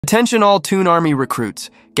Attention all Toon Army recruits.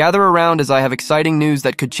 Gather around as I have exciting news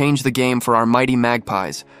that could change the game for our mighty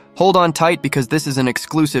Magpies. Hold on tight because this is an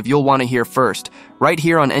exclusive you'll want to hear first, right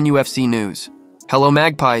here on NUFC News. Hello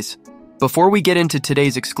Magpies. Before we get into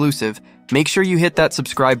today's exclusive, make sure you hit that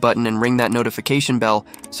subscribe button and ring that notification bell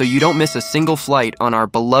so you don't miss a single flight on our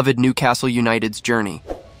beloved Newcastle United's journey.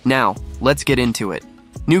 Now, let's get into it.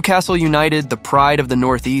 Newcastle United, the pride of the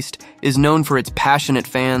Northeast, is known for its passionate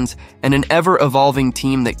fans and an ever-evolving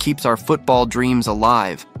team that keeps our football dreams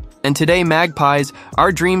alive. And today, Magpies,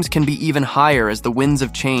 our dreams can be even higher as the winds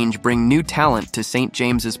of change bring new talent to St.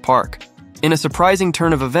 James's Park. In a surprising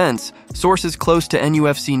turn of events, sources close to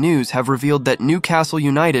NUFC News have revealed that Newcastle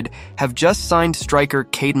United have just signed striker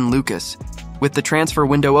Caden Lucas. With the transfer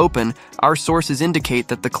window open, our sources indicate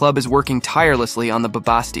that the club is working tirelessly on the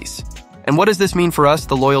Babastis. And what does this mean for us,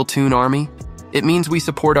 the loyal Toon Army? It means we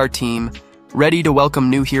support our team, ready to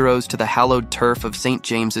welcome new heroes to the hallowed turf of St.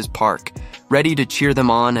 James's Park, ready to cheer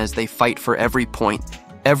them on as they fight for every point,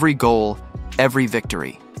 every goal, every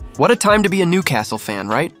victory. What a time to be a Newcastle fan,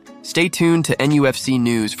 right? Stay tuned to NUFC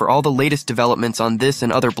News for all the latest developments on this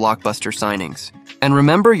and other blockbuster signings. And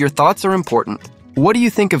remember, your thoughts are important. What do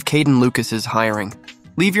you think of Caden Lucas's hiring?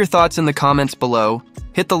 Leave your thoughts in the comments below.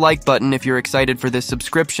 Hit the like button if you're excited for this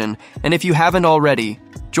subscription, and if you haven't already,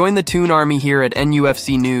 join the Toon Army here at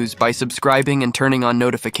NUFC News by subscribing and turning on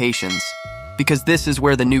notifications, because this is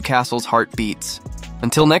where the Newcastle's heart beats.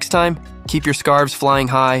 Until next time, keep your scarves flying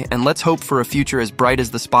high, and let's hope for a future as bright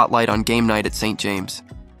as the spotlight on game night at St. James.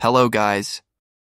 Hello, guys.